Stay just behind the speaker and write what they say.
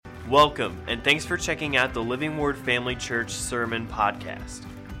Welcome, and thanks for checking out the Living Word Family Church Sermon Podcast.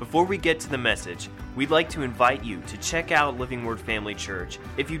 Before we get to the message, we'd like to invite you to check out Living Word Family Church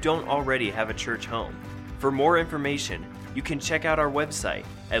if you don't already have a church home. For more information, you can check out our website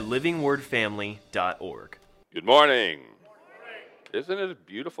at livingwordfamily.org. Good morning. Isn't it a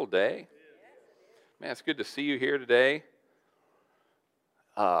beautiful day? Man, it's good to see you here today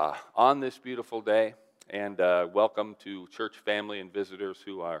on this beautiful day. And welcome to church family and visitors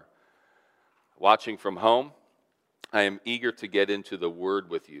who are watching from home. I am eager to get into the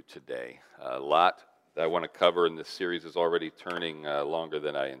Word with you today. A lot that I want to cover in this series is already turning longer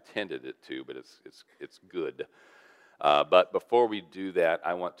than I intended it to, but it's good. But before we do that,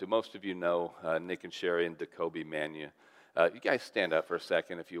 I want to, most of you know Nick and Sherry and Jacoby Manu. You guys stand up for a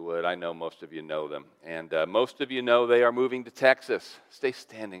second if you would. I know most of you know them. And most of you know they are moving to Texas. Stay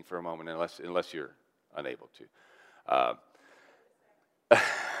standing for a moment unless you're unable to.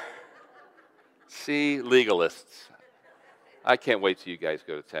 See, legalists. I can't wait till you guys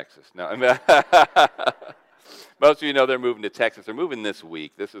go to Texas. No, most of you know they're moving to Texas. They're moving this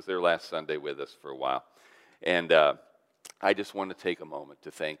week. This is their last Sunday with us for a while. And I just want to take a moment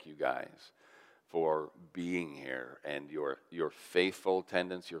to thank you guys for being here and your faithful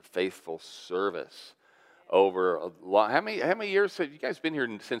attendance, your faithful service over a long. How many years have you guys been here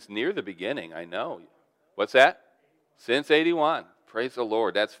since near the beginning? I know. What's that? Since 81. Praise the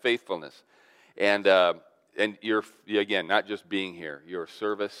Lord. That's faithfulness. And you're, again, not just being here, your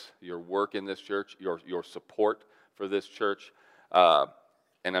service, your work in this church, your support for this church. And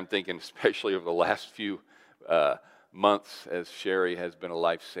I'm thinking especially over the last few months as Sherry has been a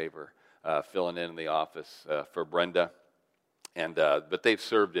lifesaver, filling in the office for Brenda. And but they've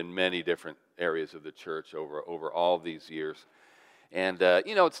served in many different areas of the church over all these years. And,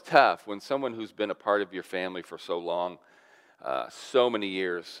 it's tough when someone who's been a part of your family for so long, so many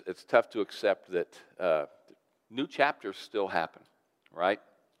years, it's tough to accept that new chapters still happen, right?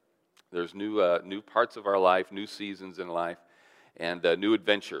 There's new parts of our life, new seasons in life, and new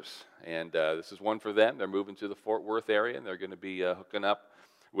adventures. And this is one for them. They're moving to the Fort Worth area, and they're going to be hooking up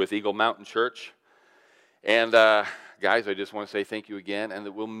with Eagle Mountain Church. And, guys, I just want to say thank you again, and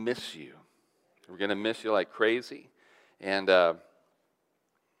that we'll miss you. We're going to miss you like crazy. And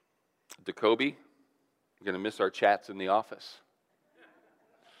Jacoby, I'm going to miss our chats in the office.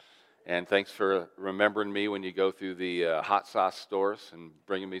 And thanks for remembering me when you go through the hot sauce stores and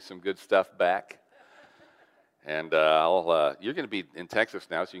bringing me some good stuff back. And you're going to be in Texas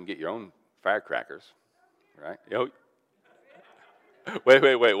now, so you can get your own firecrackers, right?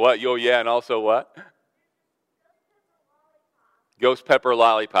 Wait, what? Yeah, and also what? Ghost pepper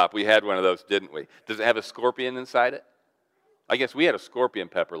lollipop. We had one of those, didn't we? Does it have a scorpion inside it? I guess we had a scorpion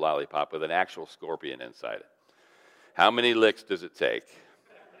pepper lollipop with an actual scorpion inside it. How many licks does it take?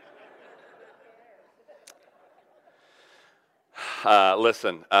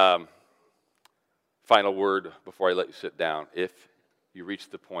 Listen, final word before I let you sit down. If you reach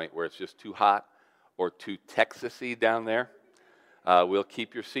the point where it's just too hot or too Texas-y down there, we'll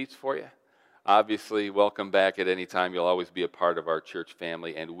keep your seats for you. Obviously, welcome back at any time. You'll always be a part of our church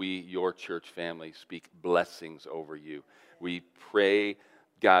family, and we, your church family, speak blessings over you. We pray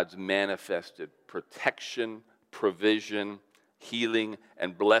God's manifested protection, provision, healing,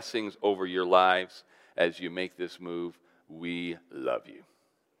 and blessings over your lives as you make this move. We love you.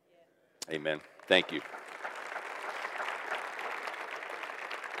 Amen. Thank you.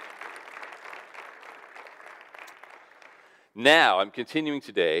 Now, I'm continuing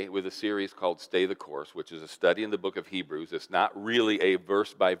today with a series called Stay the Course, which is a study in the book of Hebrews. It's not really a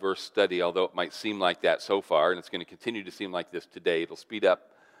verse-by-verse study, although it might seem like that so far, and it's going to continue to seem like this today. It'll speed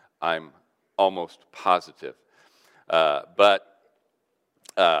up, I'm almost positive. But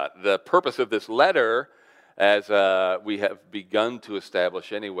the purpose of this letter, as we have begun to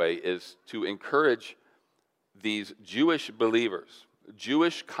establish anyway, is to encourage these Jewish believers,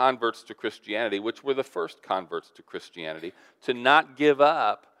 Jewish converts to Christianity, which were the first converts to Christianity, to not give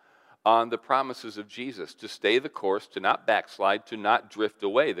up on the promises of Jesus, to stay the course, to not backslide, to not drift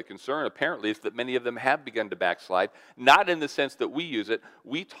away. The concern apparently is that many of them have begun to backslide, not in the sense that we use it.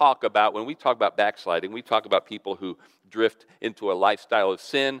 When we talk about backsliding, we talk about people who drift into a lifestyle of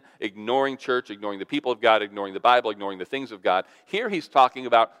sin, ignoring church, ignoring the people of God, ignoring the Bible, ignoring the things of God. Here he's talking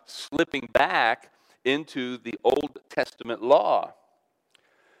about slipping back into the Old Testament law.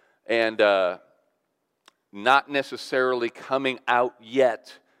 And not necessarily coming out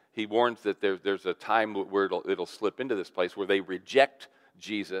yet. He warns that there's a time where it'll slip into this place where they reject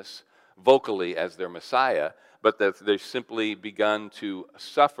Jesus vocally as their Messiah, but that they've simply begun to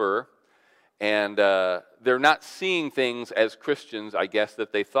suffer And they're not seeing things as Christians, I guess,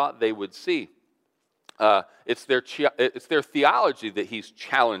 that they thought they would see. It's their theology that he's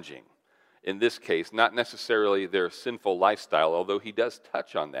challenging in this case, not necessarily their sinful lifestyle, although he does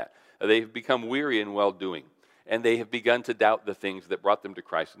touch on that. They've become weary in well-doing, and they have begun to doubt the things that brought them to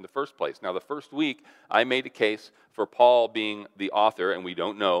Christ in the first place. Now, the first week, I made a case for Paul being the author, and we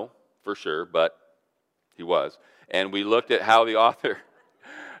don't know for sure, but he was. And we looked at how the author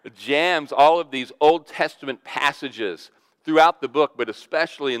jams all of these Old Testament passages throughout the book, but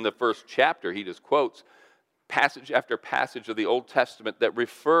especially in the first chapter. He just quotes passage after passage of the Old Testament that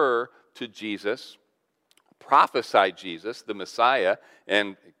refer to Jesus, prophesy Jesus, the Messiah,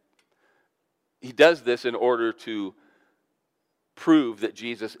 and he does this in order to prove that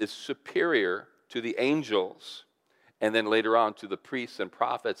Jesus is superior to the angels, and then later on to the priests and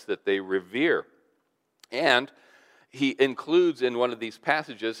prophets that they revere. And he includes in one of these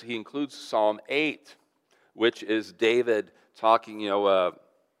passages, he includes Psalm 8, which is David talking,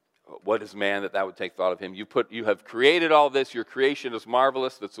 what is man that thou would take thought of him? You have created all this, your creation is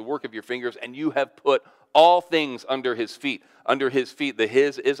marvelous, that's the work of your fingers, and you have put all things under his feet. Under his feet, the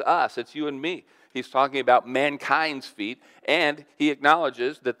his is us, it's you and me. He's talking about mankind's feet, and he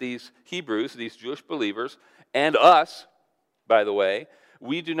acknowledges that these Hebrews, these Jewish believers, and us, by the way,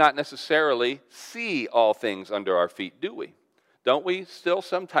 we do not necessarily see all things under our feet, do we? Don't we still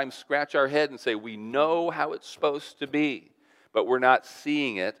sometimes scratch our head and say, we know how it's supposed to be, but we're not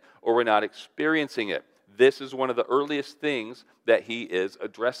seeing it or we're not experiencing it? This is one of the earliest things that he is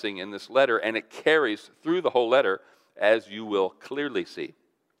addressing in this letter, and it carries through the whole letter, as you will clearly see.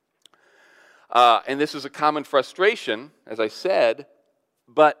 And this is a common frustration, as I said,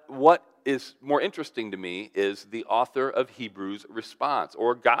 but what is more interesting to me is the author of Hebrews' response,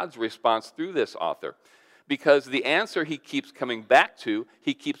 or God's response through this author. Because the answer he keeps coming back to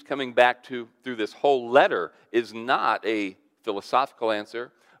through this whole letter, is not a philosophical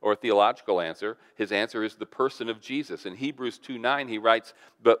answer or a theological answer. His answer is the person of Jesus. In Hebrews 2:9, he writes,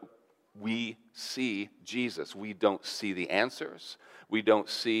 but we see Jesus. We don't see the answers. We don't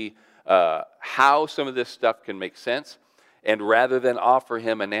see how some of this stuff can make sense. And rather than offer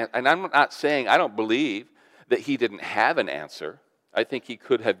him an answer, and I'm not saying, I don't believe that he didn't have an answer. I think he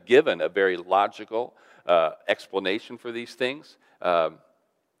could have given a very logical explanation for these things.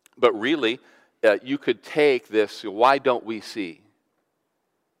 But really, you could take this, why don't we see?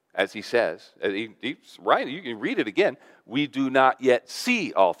 As he says, he's right, you can read it again, we do not yet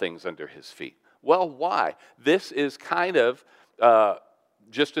see all things under his feet. Well, why? This is kind of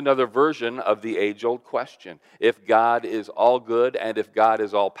just another version of the age-old question. If God is all good and if God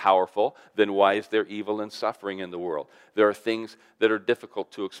is all powerful, then why is there evil and suffering in the world? There are things that are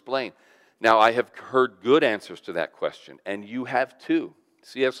difficult to explain. Now, I have heard good answers to that question, and you have too.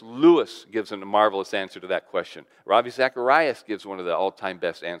 C.S. Lewis gives a marvelous answer to that question. Ravi Zacharias gives one of the all-time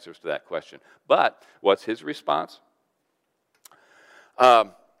best answers to that question. But what's his response?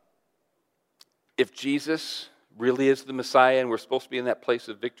 If Jesus really is the Messiah and we're supposed to be in that place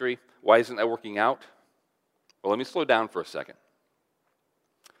of victory, why isn't that working out? Well, let me slow down for a second.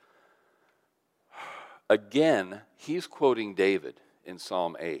 Again, he's quoting David in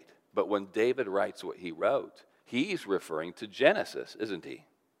Psalm 8. But when David writes what he wrote, he's referring to Genesis, isn't he?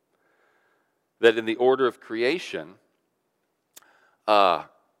 That in the order of creation, obviously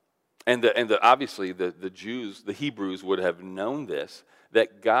the Jews, the Hebrews would have known this,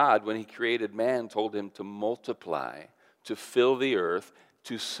 that God, when he created man, told him to multiply, to fill the earth,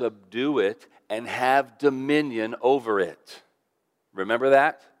 to subdue it, and have dominion over it. Remember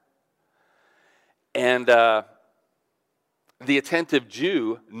that? And the attentive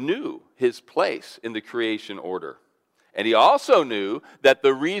Jew knew his place in the creation order. And he also knew that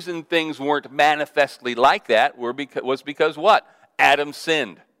the reason things weren't manifestly like that was because what? Adam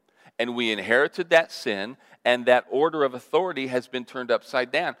sinned. And we inherited that sin, and that order of authority has been turned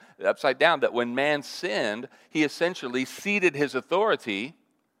upside down. That when man sinned, he essentially ceded his authority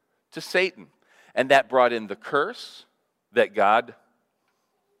to Satan. And that brought in the curse that God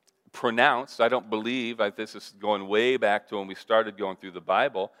pronounced. I don't believe, this is going way back to when we started going through the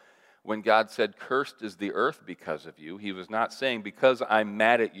Bible, when God said, cursed is the earth because of you. He was not saying, because I'm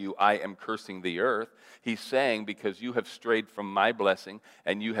mad at you, I am cursing the earth. He's saying, because you have strayed from my blessing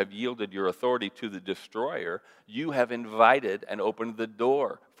and you have yielded your authority to the destroyer, you have invited and opened the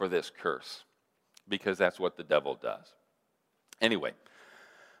door for this curse, because that's what the devil does. Anyway,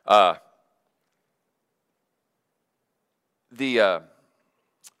 the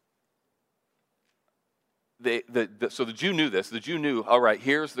So the Jew knew this. The Jew knew, all right,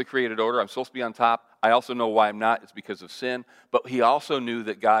 here's the created order. I'm supposed to be on top. I also know why I'm not. It's because of sin. But he also knew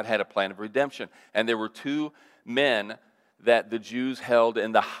that God had a plan of redemption. And there were two men that the Jews held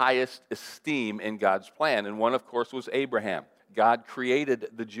in the highest esteem in God's plan. And one, of course, was Abraham. God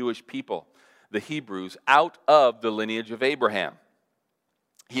created the Jewish people, the Hebrews, out of the lineage of Abraham.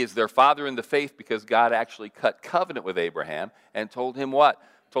 He is their father in the faith because God actually cut covenant with Abraham and told him what?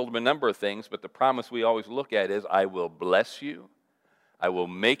 Told him a number of things, but the promise we always look at is, I will bless you, I will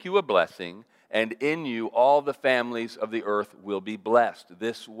make you a blessing, and in you all the families of the earth will be blessed.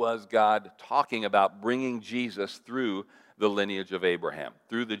 This was God talking about bringing Jesus through the lineage of Abraham,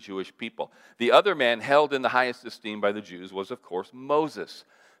 through the Jewish people. The other man held in the highest esteem by the Jews was, of course, Moses,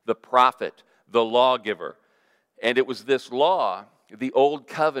 the prophet, the lawgiver. And it was this law, the Old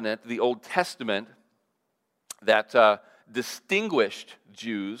Covenant, the Old Testament, that distinguished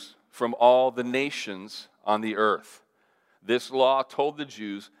Jews from all the nations on the earth. This law told the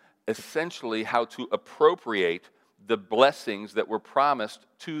Jews essentially how to appropriate the blessings that were promised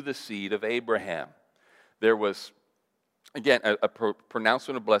to the seed of Abraham. There was, again, a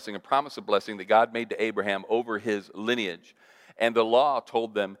pronouncement of blessing, a promise of blessing that God made to Abraham over his lineage. And the law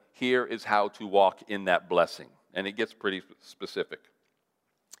told them, here is how to walk in that blessing. And it gets pretty specific.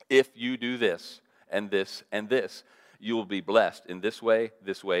 If you do this, and this, and this, you will be blessed in this way,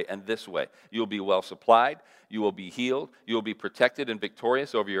 and this way. You will be well supplied. You will be healed. You will be protected and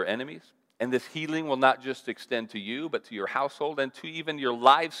victorious over your enemies. And this healing will not just extend to you, but to your household and to even your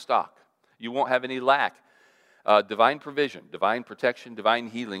livestock. You won't have any lack. Divine provision, divine protection, divine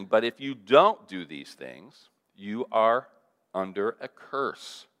healing. But if you don't do these things, you are under a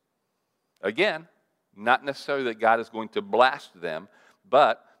curse. Again, not necessarily that God is going to blast them,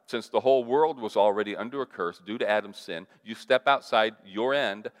 but since the whole world was already under a curse due to Adam's sin, you step outside your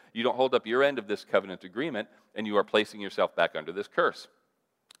end, you don't hold up your end of this covenant agreement, and you are placing yourself back under this curse.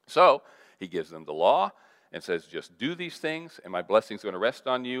 So, he gives them the law and says, just do these things, and my blessing is going to rest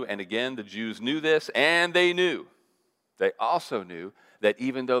on you. And again, the Jews knew this, and they knew. They also knew that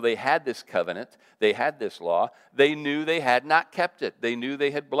even though they had this covenant, they had this law, they knew they had not kept it. They knew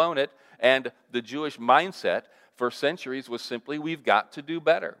they had blown it, and the Jewish mindset for centuries was simply, we've got to do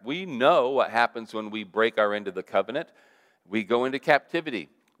better. We know what happens when we break our end of the covenant. We go into captivity.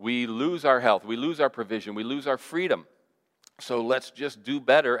 We lose our health. We lose our provision. We lose our freedom. So let's just do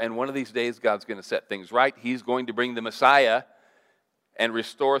better, and one of these days God's going to set things right. He's going to bring the Messiah and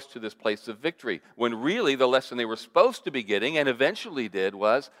restore us to this place of victory. When really the lesson they were supposed to be getting, and eventually did,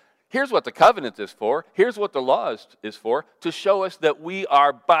 was, here's what the covenant is for, here's what the law is for, to show us that we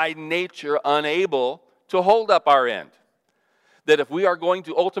are by nature unable to hold up our end. That if we are going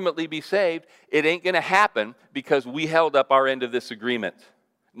to ultimately be saved, it ain't going to happen because we held up our end of this agreement.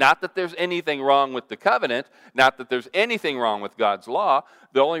 Not that there's anything wrong with the covenant, not that there's anything wrong with God's law.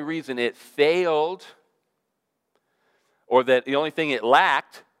 The only reason it failed, or that the only thing it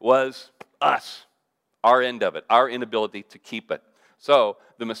lacked, was us, our end of it, our inability to keep it. So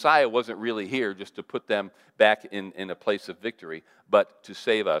the Messiah wasn't really here just to put them back in a place of victory, but to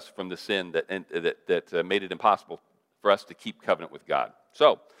save us from the sin that made it impossible for us to keep covenant with God.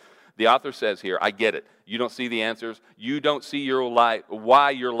 So the author says here, I get it. You don't see the answers. You don't see your life,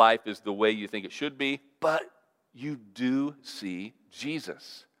 why your life is the way you think it should be, but you do see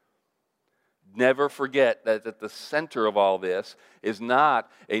Jesus. Never forget that at the center of all this is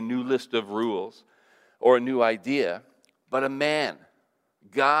not a new list of rules or a new idea, but a man.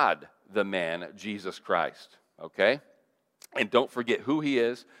 God, the man, Jesus Christ, okay? And don't forget who he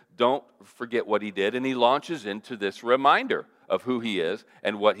is. Don't forget what he did. And he launches into this reminder of who he is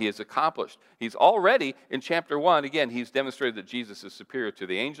and what he has accomplished. He's already, in chapter 1, again, he's demonstrated that Jesus is superior to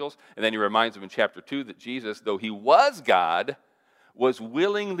the angels. And then he reminds them in chapter 2 that Jesus, though he was God, was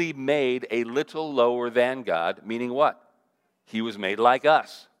willingly made a little lower than God, meaning what? He was made like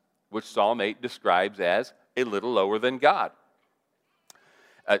us, which Psalm 8 describes as a little lower than God.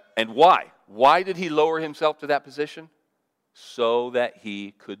 And why? Why did he lower himself to that position? So that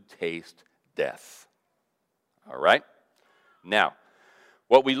he could taste death. All right? Now,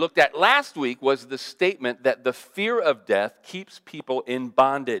 what we looked at last week was the statement that the fear of death keeps people in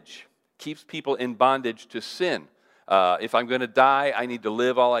bondage, to sin. If I'm going to die, I need to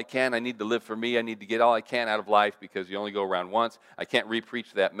live all I can. I need to live for me. I need to get all I can out of life because you only go around once. I can't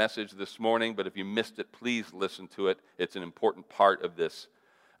re-preach that message this morning, but if you missed it, please listen to it. It's an important part of this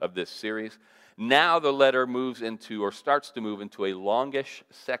series. Now the letter starts to move into a longish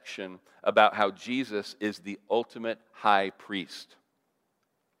section about how Jesus is the ultimate high priest.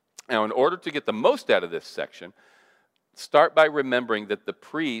 Now, in order to get the most out of this section, start by remembering that the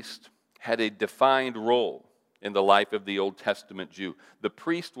priest had a defined role. in the life of the Old Testament Jew. The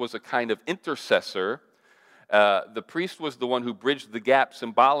priest was a kind of intercessor. The priest was the one who bridged the gap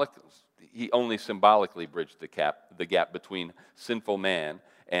symbolically. He only symbolically bridged the gap between sinful man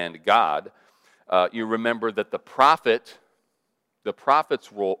and God. You remember that the prophet's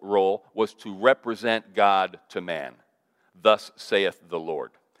role was to represent God to man. Thus saith the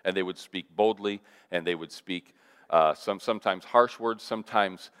Lord. And they would speak boldly, and they would speak sometimes harsh words,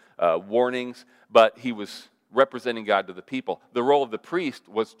 sometimes warnings, but he was representing God to the people. The role of the priest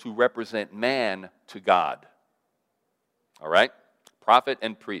was to represent man to God. All right? Prophet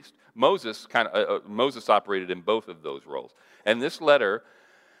and priest. Moses operated in both of those roles. And this letter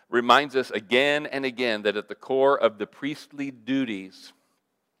reminds us again and again that at the core of the priestly duties,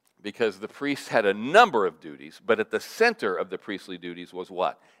 because the priests had a number of duties, but at the center of the priestly duties was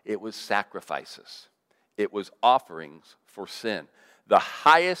what? It was sacrifices. It was offerings for sin. The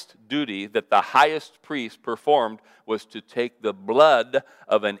highest duty that the highest priest performed was to take the blood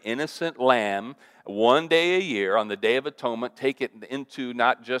of an innocent lamb one day a year on the Day of Atonement, take it into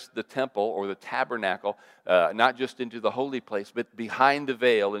not just the temple or the tabernacle, not just into the holy place, but behind the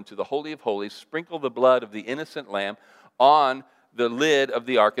veil into the Holy of Holies, sprinkle the blood of the innocent lamb on the lid of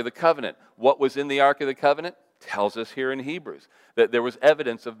the Ark of the Covenant. What was in the Ark of the Covenant? Tells us here in Hebrews that there was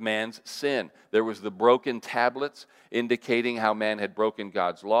evidence of man's sin. There was the broken tablets indicating how man had broken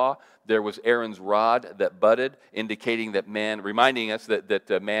God's law. There was Aaron's rod that budded, indicating that reminding us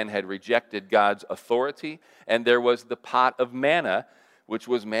that man had rejected God's authority. And there was the pot of manna, which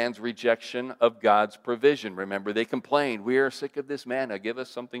was man's rejection of God's provision. Remember, they complained, "We are sick of this manna, give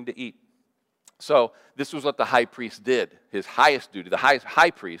us something to eat." So this was what the high priest did. His highest duty, the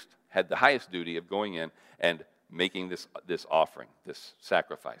high priest had the highest duty of going in and making this offering, this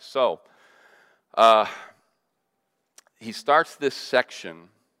sacrifice. So he starts this section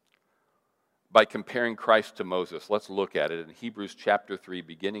by comparing Christ to Moses. Let's look at it. In Hebrews chapter 3,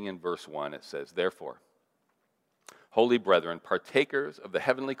 beginning in verse 1, it says, "Therefore, holy brethren, partakers of the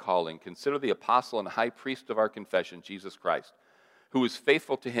heavenly calling, consider the apostle and high priest of our confession, Jesus Christ, who is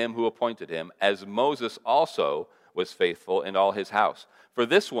faithful to him who appointed him, as Moses also was faithful in all his house. For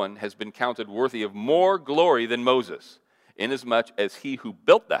this one has been counted worthy of more glory than Moses, inasmuch as he who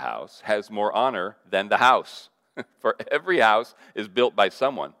built the house has more honor than the house. For every house is built by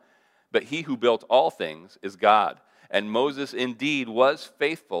someone, but he who built all things is God. And Moses indeed was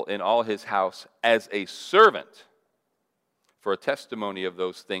faithful in all his house as a servant for a testimony of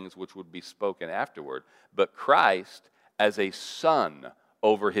those things which would be spoken afterward, but Christ as a son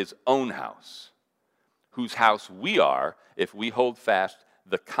over his own house, whose house we are if we hold fast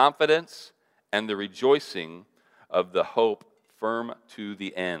the confidence and the rejoicing of the hope firm to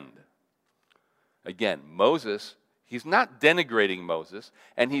the end." Again, Moses, he's not denigrating Moses,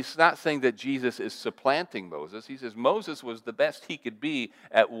 and he's not saying that Jesus is supplanting Moses. He says Moses was the best he could be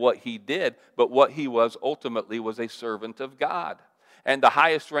at what he did, but what he was ultimately was a servant of God. And the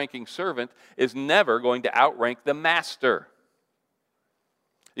highest ranking servant is never going to outrank the master.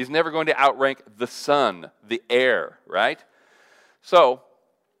 He's never going to outrank the son, the heir, right? So,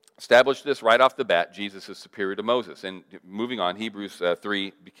 establish this right off the bat, Jesus is superior to Moses. And moving on, Hebrews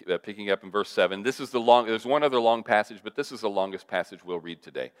 3, picking up in verse 7, there's one other long passage, but this is the longest passage we'll read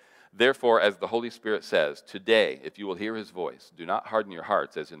today. "Therefore, as the Holy Spirit says, today, if you will hear his voice, do not harden your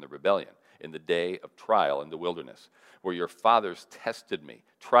hearts as in the rebellion, in the day of trial in the wilderness, where your fathers tested me,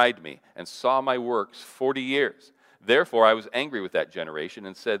 tried me, and saw my works 40 years. Therefore I was angry with that generation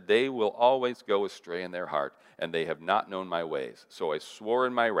and said, they will always go astray in their heart, and they have not known my ways. So I swore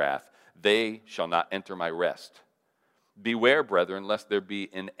in my wrath, they shall not enter my rest. Beware, brethren, lest there be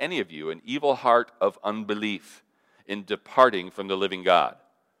in any of you an evil heart of unbelief in departing from the living God.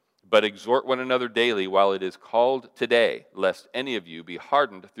 But exhort one another daily while it is called today, lest any of you be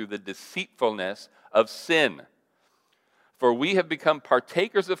hardened through the deceitfulness of sin. For we have become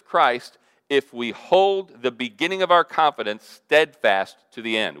partakers of Christ if we hold the beginning of our confidence steadfast to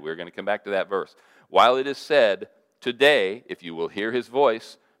the end." We're going to come back to that verse. "While it is said, today, if you will hear his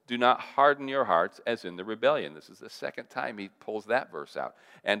voice, do not harden your hearts as in the rebellion." This is the second time he pulls that verse out.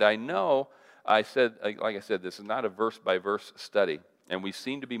 And I know, like I said, this is not a verse-by-verse study, and we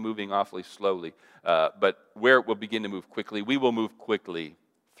seem to be moving awfully slowly. But where it will begin to move quickly, we will move quickly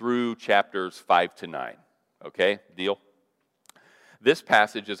through chapters 5 to 9. Okay? Deal? This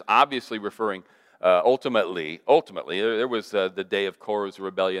passage is obviously referring ultimately, there was the day of Korah's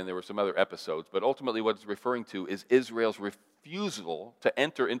rebellion, there were some other episodes, but ultimately what it's referring to is Israel's refusal to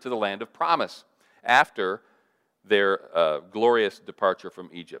enter into the land of promise after their glorious departure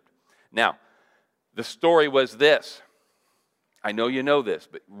from Egypt. Now, the story was this. I know you know this,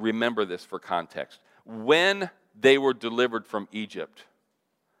 but remember this for context. when they were delivered from Egypt,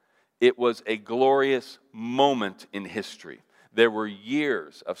 it was a glorious moment in history. There were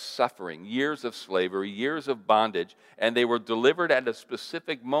years of suffering, years of slavery, years of bondage, and they were delivered at a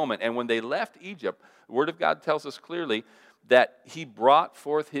specific moment. And when they left Egypt, the Word of God tells us clearly that He brought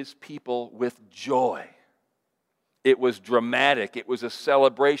forth His people with joy. It was dramatic. It was a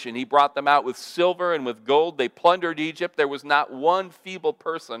celebration. He brought them out with silver and with gold. They plundered Egypt. There was not one feeble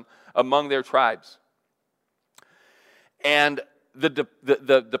person among their tribes. And the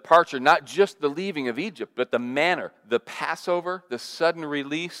departure, not just the leaving of Egypt, but the manner, the Passover, the sudden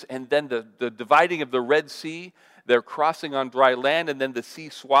release, and then the dividing of the Red Sea, their crossing on dry land, and then the sea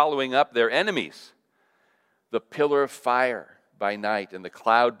swallowing up their enemies. The pillar of fire by night and the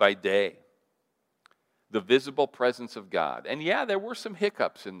cloud by day. The visible presence of God. And yeah, there were some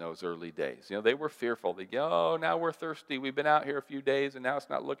hiccups in those early days. You know, they were fearful. They go, oh, now we're thirsty. We've been out here a few days, and now it's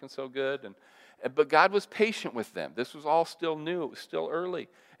not looking so good. But God was patient with them. This was all still new. It was still early.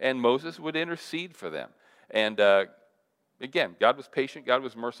 And Moses would intercede for them. And again, God was patient. God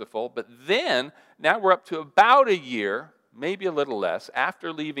was merciful. But then, now we're up to about a year, maybe a little less,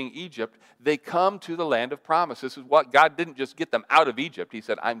 after leaving Egypt, they come to the land of promise. This is what God didn't just get them out of Egypt. He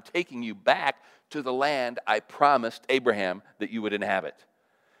said, I'm taking you back to the land I promised Abraham that you would inhabit.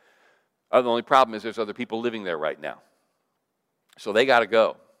 The only problem is there's other people living there right now. So they got to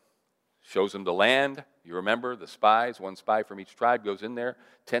go. Shows them the land. You remember the spies, one spy from each tribe goes in there.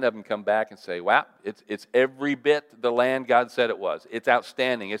 10 of them come back and say, wow, it's every bit the land God said it was. It's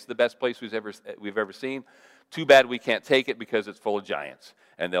outstanding. It's the best place we've ever seen. Too bad we can't take it because it's full of giants.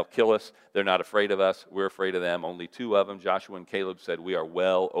 And they'll kill us. They're not afraid of us. We're afraid of them. Only 2 of them, Joshua and Caleb, said we are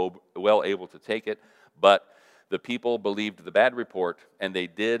well able to take it. But the people believed the bad report, and they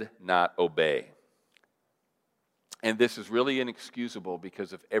did not obey. And this is really inexcusable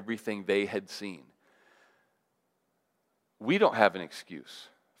because of everything they had seen. We don't have an excuse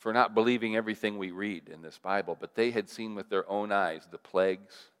for not believing everything we read in this Bible, but they had seen with their own eyes the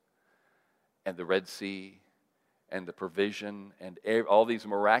plagues and the Red Sea and the provision and all these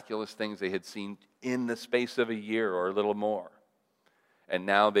miraculous things they had seen in the space of a year or a little more. And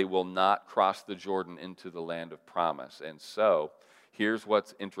now they will not cross the Jordan into the land of promise. And so, here's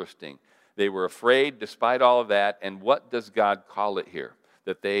what's interesting. They were afraid despite all of that, and what does God call it here?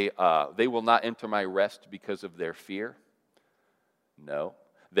 That they will not enter my rest because of their fear? No.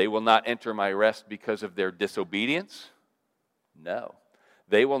 They will not enter my rest because of their disobedience? No.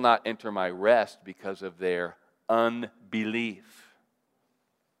 They will not enter my rest because of their unbelief.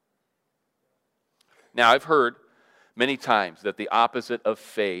 Now, I've heard many times that the opposite of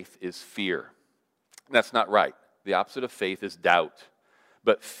faith is fear. That's not right. The opposite of faith is doubt.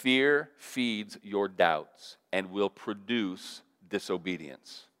 But fear feeds your doubts and will produce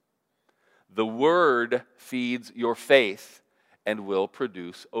disobedience. The Word feeds your faith and will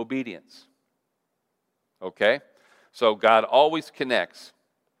produce obedience. Okay? So God always connects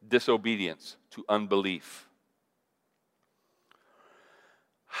disobedience to unbelief.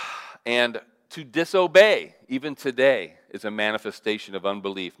 And to disobey, even today, is a manifestation of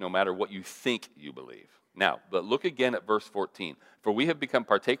unbelief, no matter what you think you believe. Now, but look again at verse 14. For we have become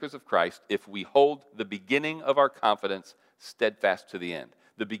partakers of Christ if we hold the beginning of our confidence steadfast to the end.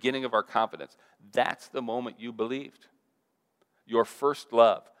 The beginning of our confidence. That's the moment you believed. Your first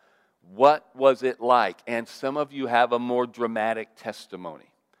love. What was it like? And some of you have a more dramatic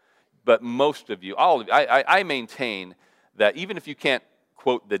testimony. But most of you, all of you, I maintain that even if you can't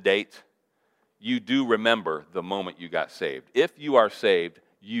quote the date, you do remember the moment you got saved. If you are saved,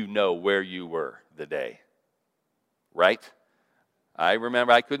 you know where you were the day. Right? I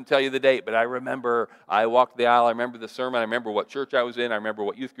remember, I couldn't tell you the date, but I remember I walked the aisle, I remember the sermon, I remember what church I was in, I remember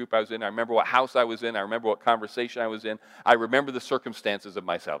what youth group I was in, I remember what house I was in, I remember what conversation I was in, I remember the circumstances of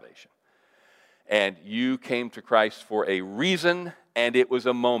my salvation. And you came to Christ for a reason, and it was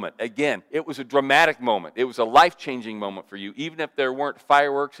a moment. Again, it was a dramatic moment. It was a life-changing moment for you. Even if there weren't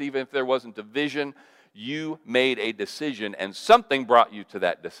fireworks, even if there wasn't division, you made a decision, and something brought you to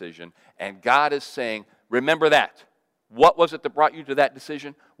that decision. And God is saying, remember that. What was it that brought you to that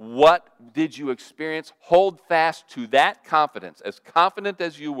decision? What did you experience? Hold fast to that confidence. As confident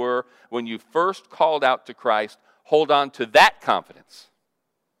as you were when you first called out to Christ, hold on to that confidence.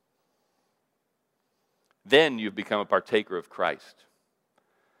 Then you've become a partaker of Christ.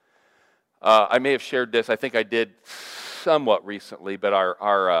 I may have shared this. I think I did somewhat recently, but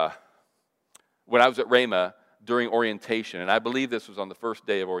when I was at Rhema during orientation, and I believe this was on the first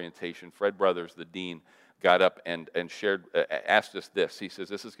day of orientation, Fred Brothers, the dean, got up and shared, asked us this. He says,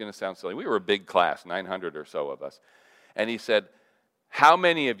 this is going to sound silly. We were a big class, 900 or so of us. And he said, how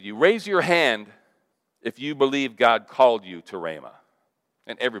many of you, raise your hand if you believe God called you to Rhema?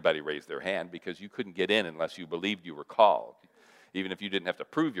 And everybody raised their hand because you couldn't get in unless you believed you were called. Even if you didn't have to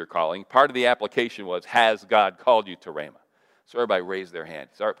prove your calling, part of the application was, has God called you to Rhema? So everybody raised their hand.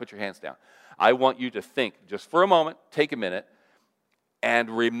 All right, put your hands down. I want you to think just for a moment, take a minute, and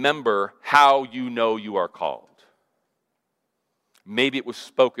remember how you know you are called. Maybe it was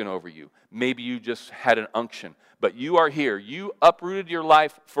spoken over you. Maybe you just had an unction. But you are here. You uprooted your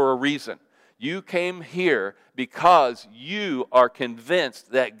life for a reason. You came here because you are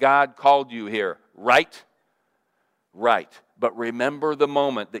convinced that God called you here. Right? Right. But remember the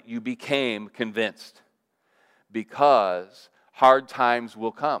moment that you became convinced. Because hard times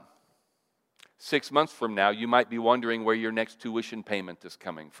will come. 6 months from now, you might be wondering where your next tuition payment is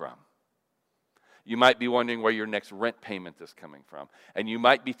coming from. You might be wondering where your next rent payment is coming from. And you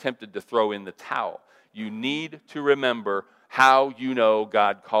might be tempted to throw in the towel. You need to remember how you know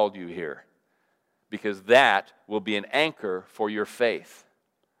God called you here. Because that will be an anchor for your faith.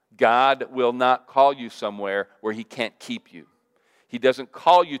 God will not call you somewhere where He can't keep you. He doesn't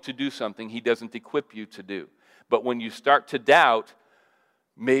call you to do something He doesn't equip you to do. But when you start to doubt,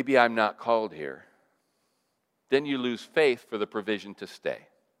 maybe I'm not called here, then you lose faith for the provision to stay.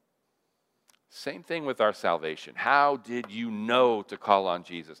 Same thing with our salvation. How did you know to call on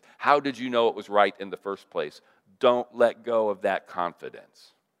Jesus? How did you know it was right in the first place? Don't let go of that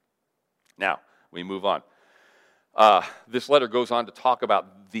confidence. Now, we move on. This letter goes on to talk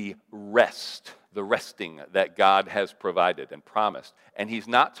about the resting that God has provided and promised. And he's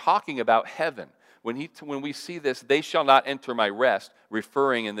not talking about heaven. When we see this, they shall not enter my rest,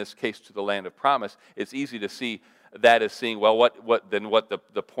 referring in this case to the land of promise, it's easy to see that as seeing, well, what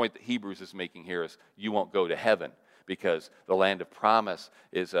the point that Hebrews is making here is you won't go to heaven because the land of promise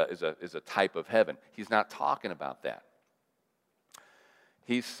is a type of heaven. He's not talking about that.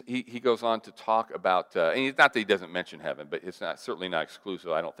 He goes on to talk about, and it's not that he doesn't mention heaven, but it's certainly not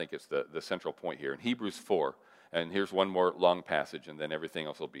exclusive. I don't think it's the central point here. In Hebrews 4, and here's one more long passage, and then everything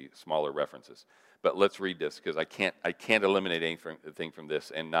else will be smaller references. But let's read this, because I can't eliminate anything from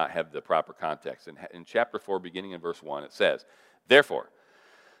this and not have the proper context. In chapter 4, beginning in verse 1, it says, "Therefore,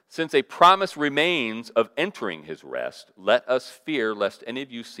 since a promise remains of entering his rest, let us fear lest any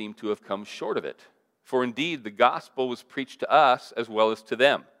of you seem to have come short of it. For indeed the gospel was preached to us as well as to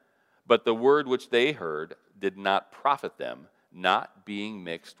them. But the word which they heard did not profit them, not being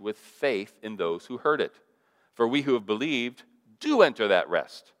mixed with faith in those who heard it. For we who have believed do enter that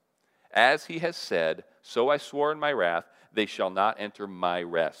rest. As he has said, so I swore in my wrath, they shall not enter my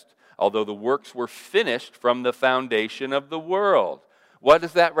rest, although the works were finished from the foundation of the world." What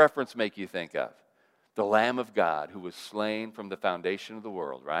does that reference make you think of? The Lamb of God who was slain from the foundation of the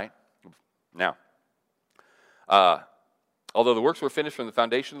world, right? Now, although the works were finished from the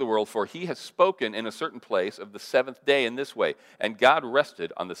foundation of the world, for he has spoken in a certain place of the seventh day in this way, and God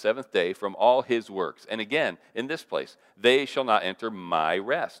rested on the seventh day from all his works. And again, in this place, they shall not enter my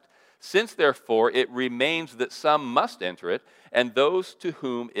rest. Since therefore it remains that some must enter it, and those to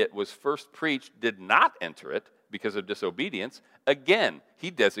whom it was first preached did not enter it because of disobedience, again he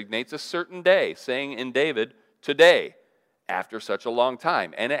designates a certain day, saying in David, "Today, after such a long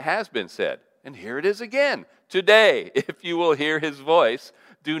time." And it has been said, and here it is again, "Today, if you will hear his voice,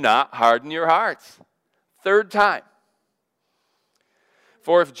 do not harden your hearts." Third time.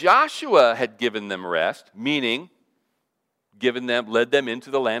 For if Joshua had given them rest, meaning led them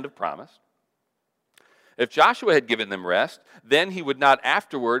into the land of promise, if Joshua had given them rest, then he would not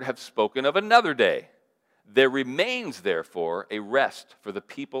afterward have spoken of another day. There remains, therefore, a rest for the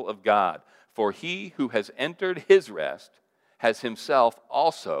people of God. For he who has entered his rest has himself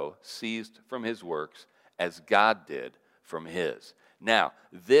also ceased from his works, as God did from his. Now,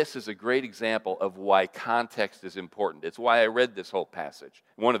 this is a great example of why context is important. It's why I read this whole passage,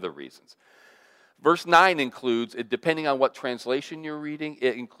 one of the reasons. Verse 9 includes, depending on what translation you're reading,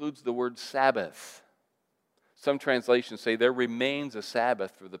 it includes the word Sabbath. Some translations say there remains a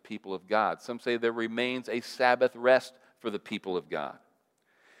Sabbath for the people of God. Some say there remains a Sabbath rest for the people of God.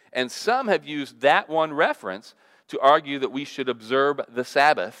 And some have used that one reference to argue that we should observe the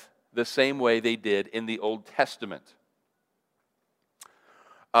Sabbath the same way they did in the Old Testament.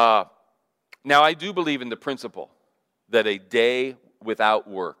 Now, I do believe in the principle that a day without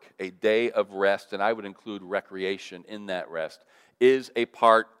work, a day of rest, and I would include recreation in that rest, is a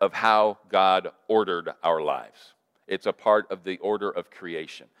part of how God ordered our lives. It's a part of the order of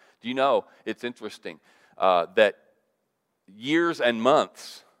creation. Do you know, it's interesting that years and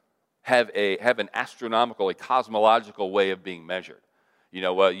months have an astronomical, a cosmological way of being measured. You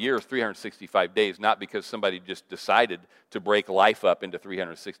know, a year is 365 days, not because somebody just decided to break life up into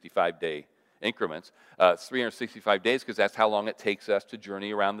 365 day increments. It's 365 days because that's how long it takes us to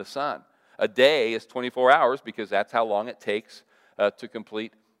journey around the sun. A day is 24 hours because that's how long it takes to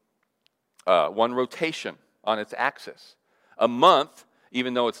complete one rotation on its axis. A month,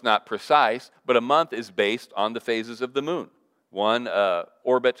 even though it's not precise, but a month is based on the phases of the moon. One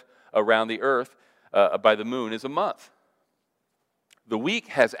orbit around the earth by the moon is a month. The week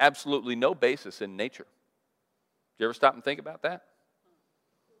has absolutely no basis in nature. Do you ever stop and think about that?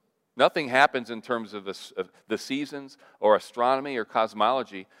 Nothing happens in terms of the seasons or astronomy or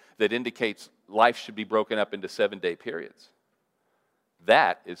cosmology that indicates life should be broken up into 7-day periods.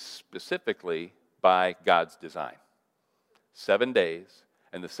 That is specifically by God's design. 7 days,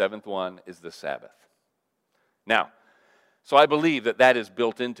 and the seventh one is the Sabbath. Now, so I believe that is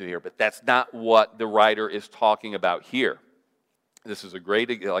built into here, but that's not what the writer is talking about here. This is a great,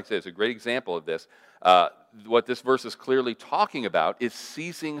 like I said, it's a great example of this. What this verse is clearly talking about is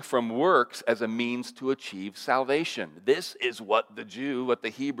ceasing from works as a means to achieve salvation. This is what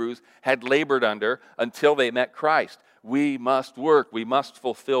the Hebrews had labored under until they met Christ. We must work, we must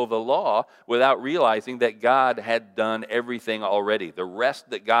fulfill the law without realizing that God had done everything already. The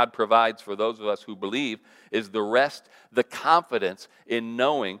rest that God provides for those of us who believe is the rest, the confidence in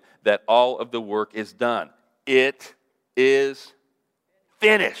knowing that all of the work is done. It is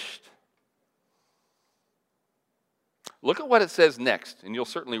finished. Look at what it says next, and you'll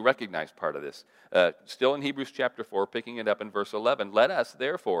certainly recognize part of this. Still in Hebrews chapter 4, picking it up in verse 11. Let us,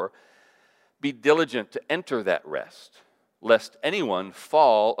 therefore, be diligent to enter that rest, lest anyone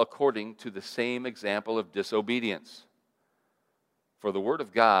fall according to the same example of disobedience. For the word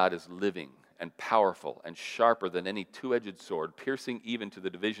of God is living and powerful and sharper than any two-edged sword, piercing even to the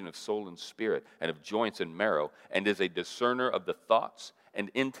division of soul and spirit and of joints and marrow, and is a discerner of the thoughts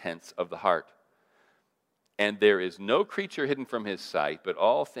and intents of the heart. And there is no creature hidden from his sight, but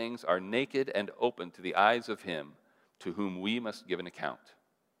all things are naked and open to the eyes of him to whom we must give an account.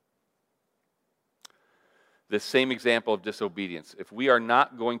 This same example of disobedience. If we are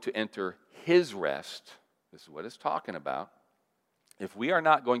not going to enter his rest, this is what it's talking about. If we are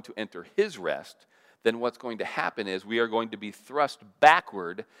not going to enter his rest, then what's going to happen is we are going to be thrust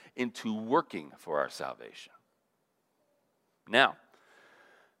backward into working for our salvation. Now,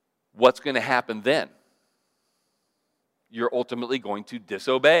 what's going to happen then? You're ultimately going to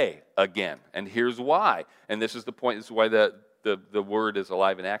disobey again. And here's why. And this is the point. This is why the word is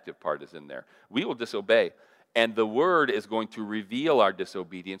alive and active part is in there. We will disobey. And the word is going to reveal our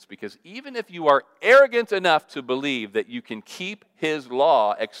disobedience, because even if you are arrogant enough to believe that you can keep his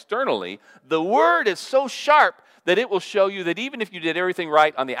law externally, the word is so sharp that it will show you that even if you did everything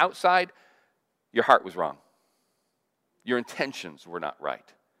right on the outside, your heart was wrong. Your intentions were not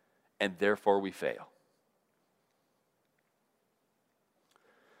right. And therefore we fail.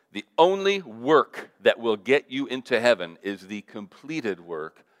 The only work that will get you into heaven is the completed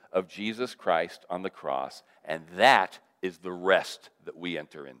work of Jesus Christ on the cross, and that is the rest that we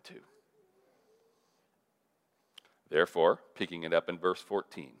enter into. Therefore, picking it up in verse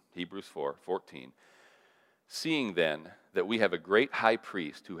 14, Hebrews 4:14, seeing then that we have a great high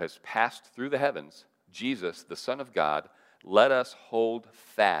priest who has passed through the heavens, Jesus, the Son of God, let us hold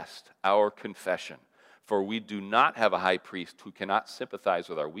fast our confession. For we do not have a high priest who cannot sympathize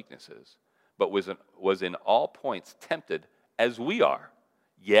with our weaknesses, but was in all points tempted as we are,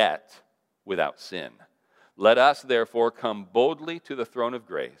 yet without sin. Let us therefore come boldly to the throne of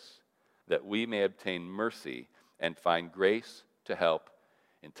grace, that we may obtain mercy and find grace to help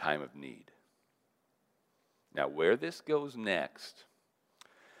in time of need. Now, where this goes next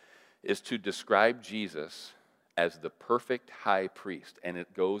is to describe Jesus as the perfect high priest, and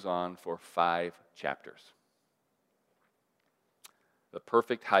it goes on for 5 chapters. The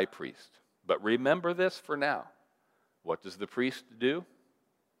perfect high priest. But remember this for now. What does the priest do?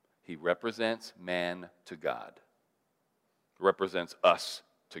 He represents man to God. Represents us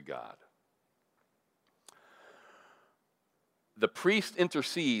to God. The priest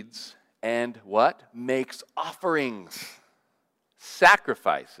intercedes and what? Makes offerings,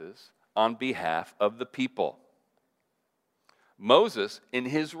 sacrifices on behalf of the people. Moses, in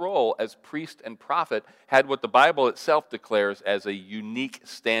his role as priest and prophet, had what the Bible itself declares as a unique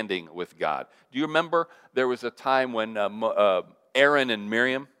standing with God. Do you remember there was a time when Aaron and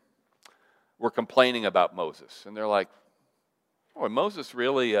Miriam were complaining about Moses? And they're like, oh, Moses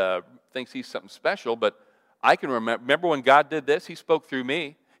really thinks he's something special, but I can remember when God did this, he spoke through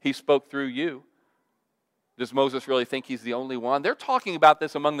me, he spoke through you. Does Moses really think he's the only one? They're talking about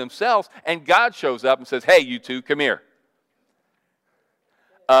this among themselves, and God shows up and says, hey, you two, come here.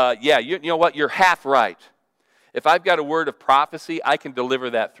 You know what? You're half right. If I've got a word of prophecy, I can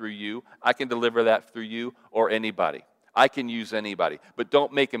deliver that through you. I can deliver that through you or anybody. I can use anybody. But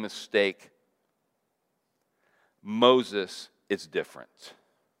don't make a mistake. Moses is different.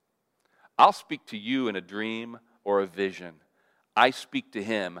 I'll speak to you in a dream or a vision. I speak to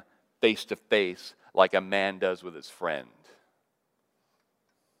him face to face like a man does with his friend.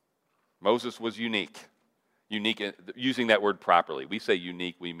 Moses was unique. Unique, using that word properly. We say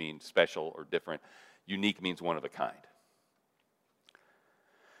unique, we mean special or different. Unique means one of a kind.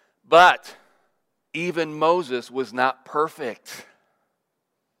 But even Moses was not perfect.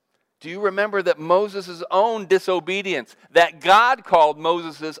 Do you remember that Moses' own disobedience, that God called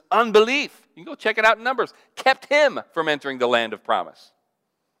Moses' unbelief, you can go check it out in Numbers, kept him from entering the land of promise?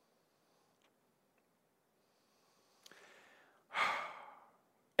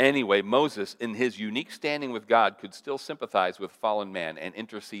 Anyway, Moses, in his unique standing with God, could still sympathize with fallen man and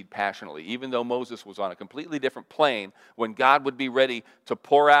intercede passionately, even though Moses was on a completely different plane when God would be ready to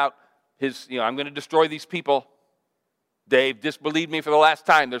pour out his, I'm going to destroy these people. They've disbelieved me for the last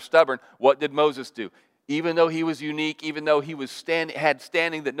time. They're stubborn. What did Moses do? Even though he was unique, even though he was had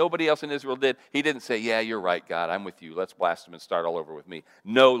standing that nobody else in Israel did, he didn't say, yeah, you're right, God, I'm with you. Let's blast them and start all over with me.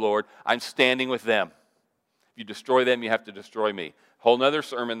 No, Lord, I'm standing with them. If you destroy them, you have to destroy me. Whole nother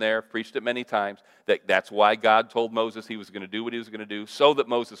sermon there, preached it many times, that's why God told Moses he was going to do what he was going to do, so that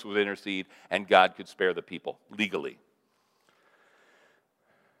Moses would intercede and God could spare the people legally.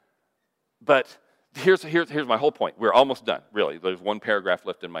 But here's my whole point. We're almost done, really. There's one paragraph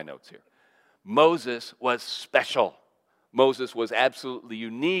left in my notes here. Moses was special. Moses was absolutely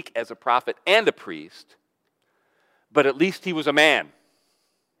unique as a prophet and a priest, but at least he was a man.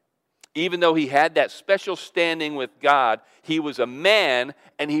 Even though he had that special standing with God, he was a man,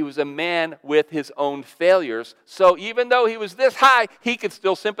 and he was a man with his own failures. So even though he was this high, he could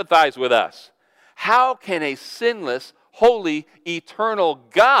still sympathize with us. How can a sinless, holy, eternal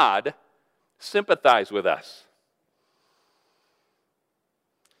God sympathize with us?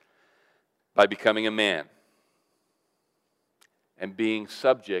 By becoming a man and being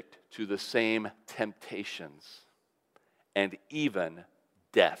subject to the same temptations and even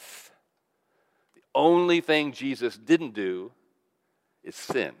death. Only thing Jesus didn't do is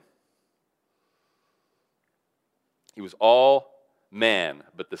sin. He was all man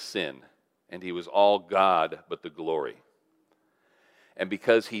but the sin, and he was all God but the glory. And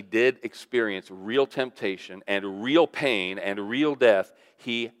because he did experience real temptation and real pain and real death,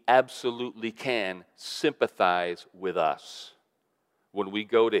 he absolutely can sympathize with us when we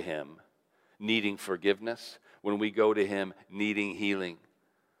go to him needing forgiveness, when we go to him needing healing,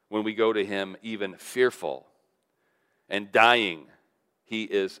 when we go to him even fearful and dying. He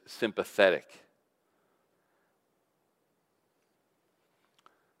is sympathetic.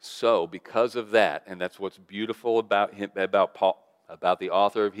 So because of that, and that's what's beautiful about him, about Paul, about the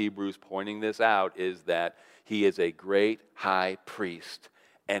author of Hebrews pointing this out, is that he is a great high priest,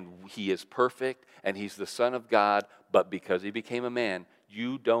 and he is perfect, and he's the Son of God, but because he became a man,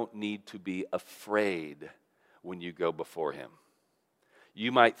 you don't need to be afraid when you go before him.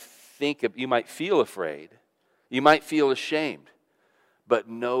 You might feel afraid, you might feel ashamed, but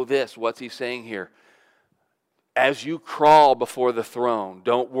know this, what's he saying here? As you crawl before the throne,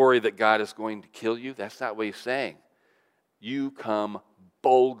 don't worry that God is going to kill you. That's not what he's saying. You come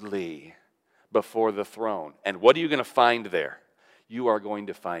boldly before the throne. And what are you going to find there? You are going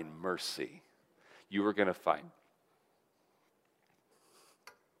to find mercy. You are going to find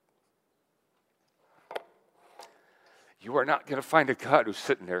You are not going to find a God who's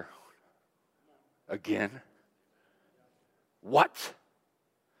sitting there again. What?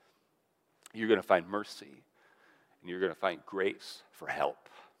 You're going to find mercy, and you're going to find grace for help.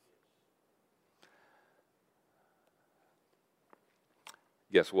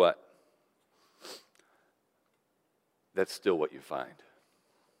 Guess what? That's still what you find.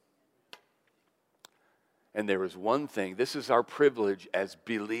 And there is one thing, this is our privilege as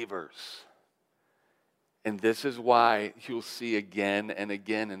believers. And this is why you'll see again and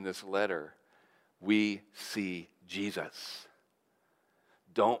again in this letter, we see Jesus.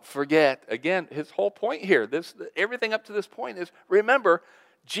 Don't forget, again, his whole point here, everything up to this point is, remember,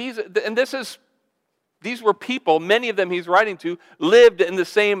 Jesus, and these were people, many of them he's writing to, lived in the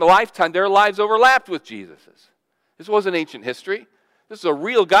same lifetime. Their lives overlapped with Jesus's. This wasn't ancient history. This is a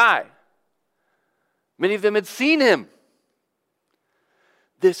real guy. Many of them had seen him.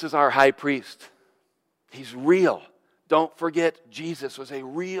 This is our high priest. He's real. Don't forget, Jesus was a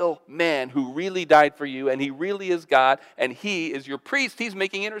real man who really died for you, and he really is God, and he is your priest. He's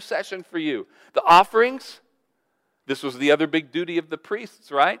making intercession for you. The offerings, this was the other big duty of the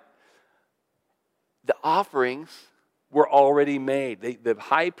priests, right? the offerings were already made. The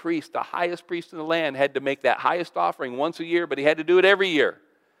high priest, the highest priest in the land, had to make that highest offering once a year, but he had to do it every year.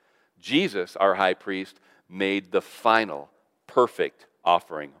 Jesus, our high priest, made the final, perfect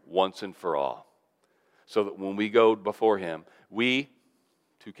offering once and for all. So that when we go before him, we,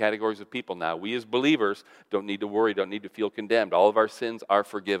 two categories of people now, we as believers don't need to worry, don't need to feel condemned. All of our sins are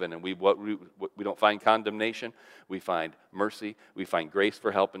forgiven, and we don't find condemnation. We find mercy. We find grace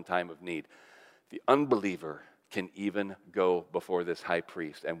for help in time of need. The unbeliever can even go before this high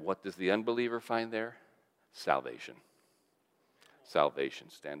priest. And what does the unbeliever find there? Salvation. Salvation.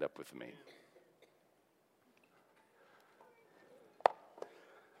 Stand up with me.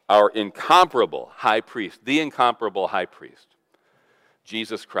 Our incomparable high priest, the incomparable high priest,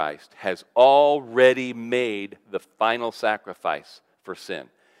 Jesus Christ, has already made the final sacrifice for sin.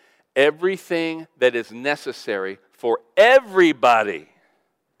 Everything that is necessary for everybody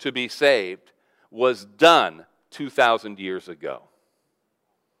to be saved was done 2,000 years ago.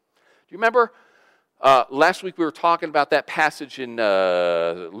 Do you remember last week we were talking about that passage in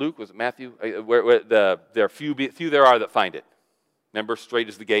Luke, was it Matthew, where there are few there are that find it. Remember, straight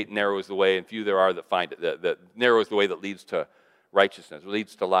is the gate, narrow is the way, and few there are that find it. The narrow is the way that leads to righteousness,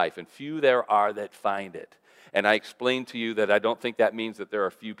 leads to life, and few there are that find it. And I explained to you that I don't think that means that there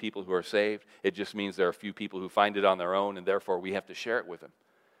are few people who are saved. It just means there are few people who find it on their own, and therefore we have to share it with them.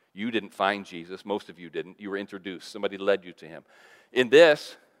 You didn't find Jesus. Most of you didn't. You were introduced. Somebody led you to him. In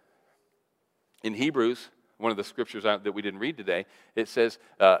Hebrews, one of the scriptures that we didn't read today, it says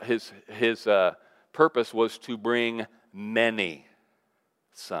his purpose was to bring many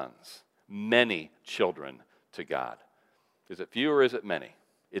sons, many children to God. Is it few or is it many?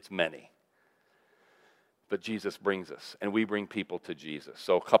 It's many. But Jesus brings us, and we bring people to Jesus.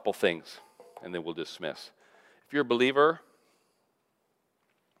 So a couple things, and then we'll dismiss. If you're a believer,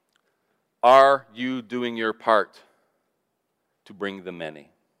 are you doing your part to bring the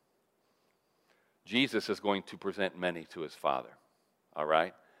many? Jesus is going to present many to his Father, all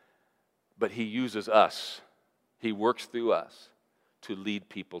right? But he uses us. He works through us to lead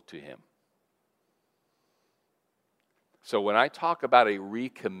people to him. So when I talk about a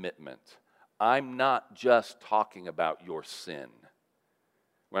recommitment, I'm not just talking about your sin.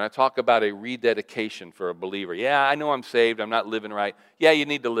 When I talk about a rededication for a believer, yeah, I know I'm saved, I'm not living right. Yeah, you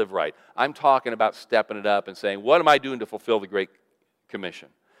need to live right. I'm talking about stepping it up and saying, what am I doing to fulfill the Great Commission?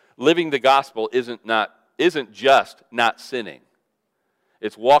 Living the gospel isn't just not sinning.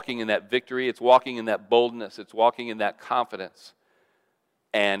 It's walking in that victory, it's walking in that boldness, it's walking in that confidence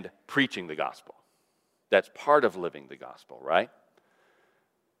and preaching the gospel. That's part of living the gospel, right?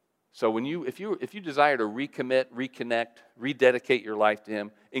 So if you desire to recommit, reconnect, rededicate your life to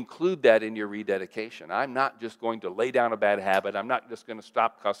him, include that in your rededication. I'm not just going to lay down a bad habit. I'm not just going to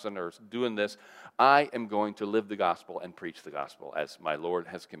stop cussing or doing this. I am going to live the gospel and preach the gospel as my Lord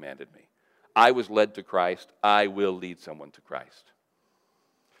has commanded me. I was led to Christ. I will lead someone to Christ.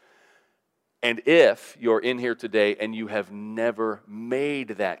 And if you're in here today and you have never made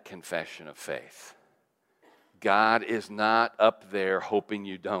that confession of faith, God is not up there hoping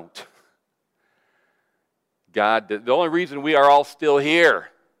you don't. God, the only reason we are all still here,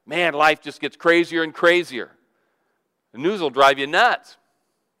 man, life just gets crazier and crazier. The news will drive you nuts.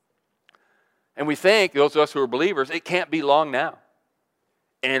 And we think, those of us who are believers, it can't be long now.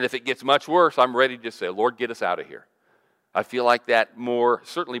 And if it gets much worse, I'm ready to just say, Lord, get us out of here. I feel like that more,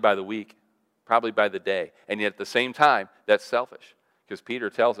 certainly by the week, probably by the day. And yet at the same time, that's selfish. Because Peter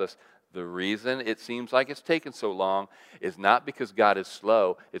tells us, the reason it seems like it's taken so long is not because God is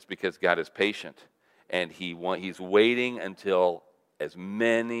slow, it's because God is patient. And he's waiting until as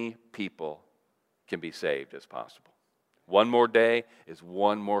many people can be saved as possible. One more day is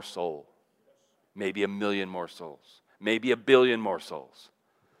one more soul. Maybe 1 million more souls. Maybe 1 billion more souls.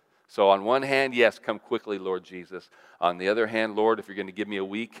 So on one hand, yes, come quickly, Lord Jesus. On the other hand, Lord, if you're going to give me a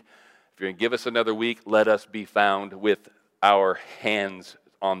week, if you're going to give us another week, let us be found with our hands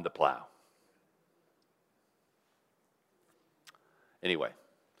on the plow. Anyway,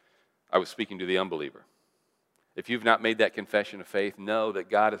 I was speaking to the unbeliever. If you've not made that confession of faith, know that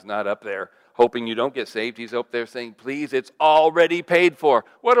God is not up there hoping you don't get saved. He's up there saying, please, it's already paid for.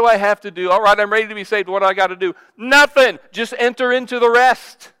 What do I have to do? All right, I'm ready to be saved. What do I got to do? Nothing. Just enter into the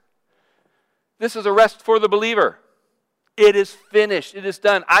rest. This is a rest for the believer. It is finished. It is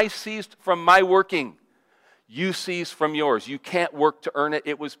done. I ceased from my working. You cease from yours. You can't work to earn it.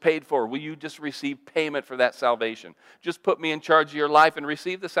 It was paid for. Will you just receive payment for that salvation? Just put me in charge of your life and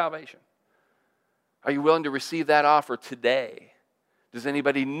receive the salvation. Are you willing to receive that offer today? Does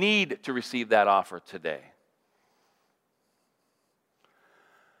anybody need to receive that offer today?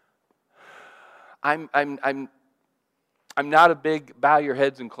 I'm not a big bow your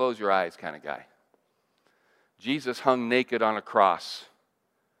heads and close your eyes kind of guy. Jesus hung naked on a cross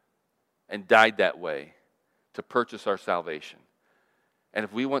and died that way to purchase our salvation. And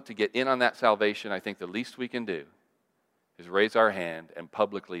if we want to get in on that salvation, I think the least we can do is raise our hand and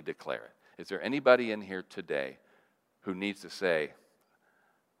publicly declare it. Is there anybody in here today who needs to say,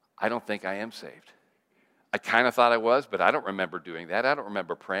 I don't think I am saved? I kind of thought I was, but I don't remember doing that. I don't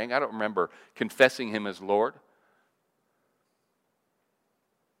remember praying. I don't remember confessing him as Lord.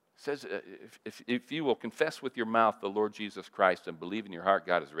 It says, if you will confess with your mouth the Lord Jesus Christ and believe in your heart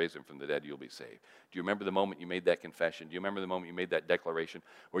God has raised him from the dead, you'll be saved. Do you remember the moment you made that confession? Do you remember the moment you made that declaration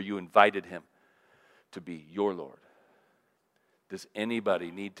where you invited him to be your Lord? Does anybody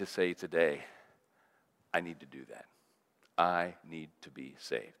need to say today, I need to do that? I need to be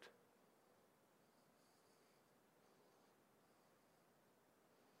saved.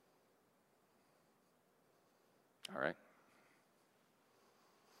 All right.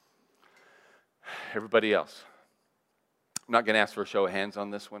 Everybody else. I'm not going to ask for a show of hands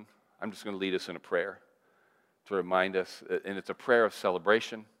on this one. I'm just going to lead us in a prayer to remind us, and it's a prayer of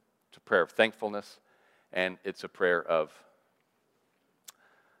celebration, it's a prayer of thankfulness, and it's a prayer of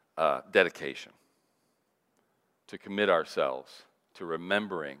dedication to commit ourselves to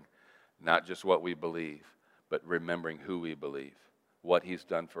remembering not just what we believe, but remembering who we believe, what he's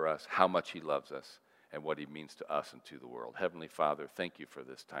done for us, how much he loves us, and what he means to us and to the world. Heavenly Father, thank you for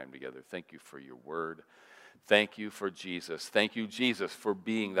this time together. Thank you for your word. Thank you for Jesus. Thank you, Jesus, for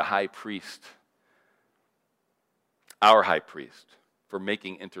being the high priest, our high priest, for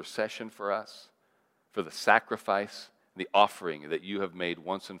making intercession for us, for the sacrifice, the offering that you have made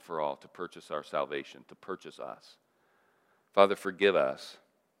once and for all to purchase our salvation, to purchase us. Father, forgive us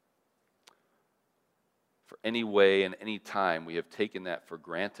for any way and any time we have taken that for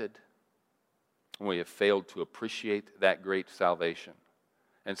granted, and we have failed to appreciate that great salvation.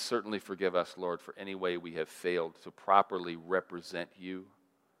 And certainly forgive us, Lord, for any way we have failed to properly represent you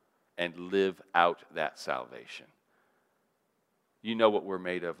and live out that salvation. You know what we're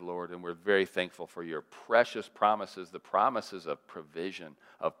made of, Lord, and we're very thankful for your precious promises, the promises of provision,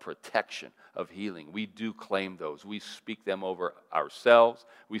 of protection, of healing. We do claim those. We speak them over ourselves,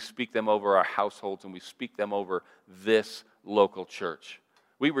 we speak them over our households, and we speak them over this local church.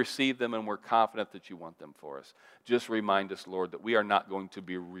 We receive them and we're confident that you want them for us. Just remind us, Lord, that we are not going to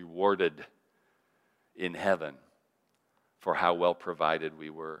be rewarded in heaven for how well provided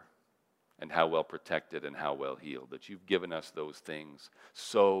we were and how well protected and how well healed. That you've given us those things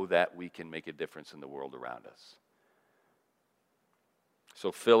so that we can make a difference in the world around us.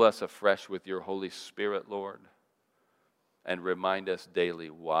 So fill us afresh with your Holy Spirit, Lord, and remind us daily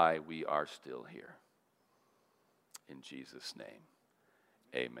why we are still here. In Jesus' name.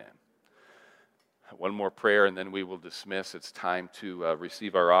 Amen. One more prayer and then we will dismiss. It's time to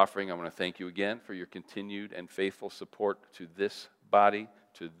receive our offering. I want to thank you again for your continued and faithful support to this body,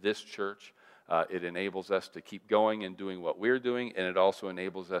 to this church. It enables us to keep going and doing what we're doing, and it also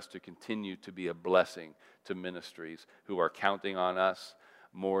enables us to continue to be a blessing to ministries who are counting on us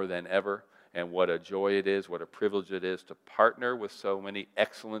more than ever. And what a joy it is, what a privilege it is to partner with so many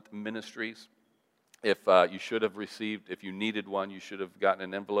excellent ministries. If you should have received, if you needed one, you should have gotten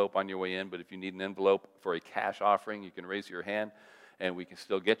an envelope on your way in. But if you need an envelope for a cash offering, you can raise your hand and we can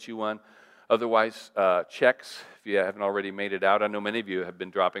still get you one. Otherwise, checks, if you haven't already made it out. I know many of you have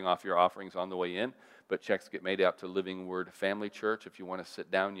been dropping off your offerings on the way in, but checks get made out to Living Word Family Church. If you want to sit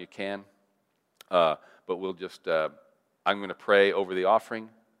down, you can. But we'll just, I'm going to pray over the offering.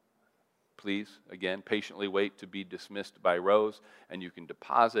 Please, again, patiently wait to be dismissed by Rose, and you can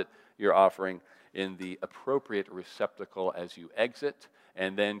deposit your offering in the appropriate receptacle as you exit,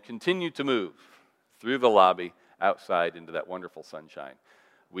 and then continue to move through the lobby outside into that wonderful sunshine.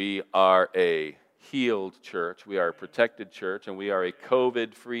 We are a healed church, we are a protected church, and we are a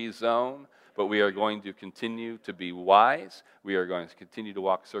COVID-free zone, but we are going to continue to be wise, we are going to continue to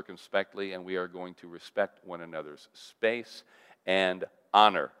walk circumspectly, and we are going to respect one another's space and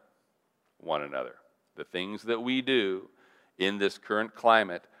honor one another. The things that we do in this current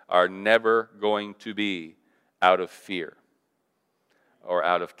climate are never going to be out of fear or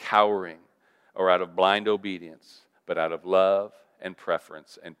out of cowering or out of blind obedience, but out of love and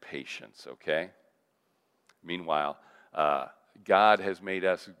preference and patience, okay? Meanwhile, God has made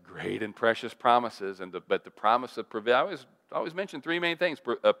us great and precious promises, but the promise of provision, I always mention three main things: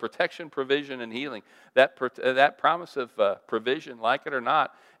 protection, provision, and healing. That promise of provision, like it or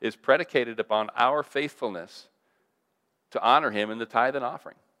not, is predicated upon our faithfulness to honor him in the tithe and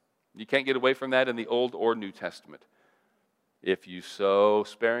offering. You can't get away from that in the Old or New Testament. If you sow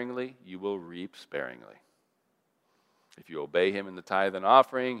sparingly, you will reap sparingly. If you obey him in the tithe and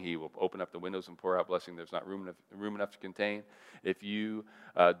offering, he will open up the windows and pour out blessing there's not room enough to contain. If you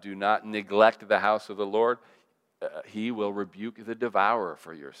do not neglect the house of the Lord, he will rebuke the devourer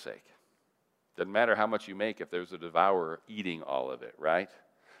for your sake. Doesn't matter how much you make if there's a devourer eating all of it, right?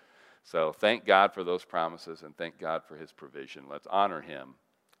 So thank God for those promises and thank God for his provision. Let's honor him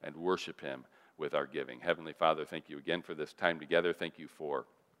and worship him with our giving. Heavenly Father, thank you again for this time together. Thank you for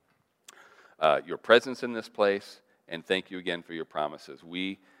your presence in this place, and thank you again for your promises.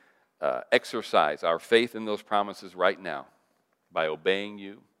 We exercise our faith in those promises right now by obeying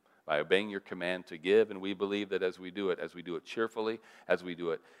you, by obeying your command to give, and we believe that as we do it cheerfully, as we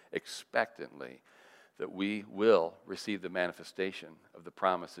do it expectantly, that we will receive the manifestation of the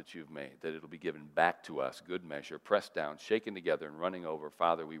promise that you've made, that it'll be given back to us, good measure, pressed down, shaken together, and running over.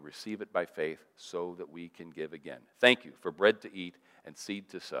 Father, we receive it by faith so that we can give again. Thank you for bread to eat and seed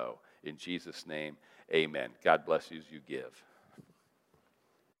to sow. In Jesus' name, amen. God bless you as you give.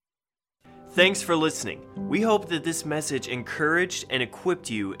 Thanks for listening. We hope that this message encouraged and equipped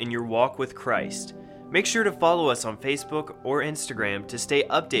you in your walk with Christ. Make sure to follow us on Facebook or Instagram to stay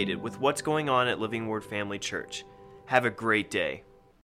updated with what's going on at Living Word Family Church. Have a great day.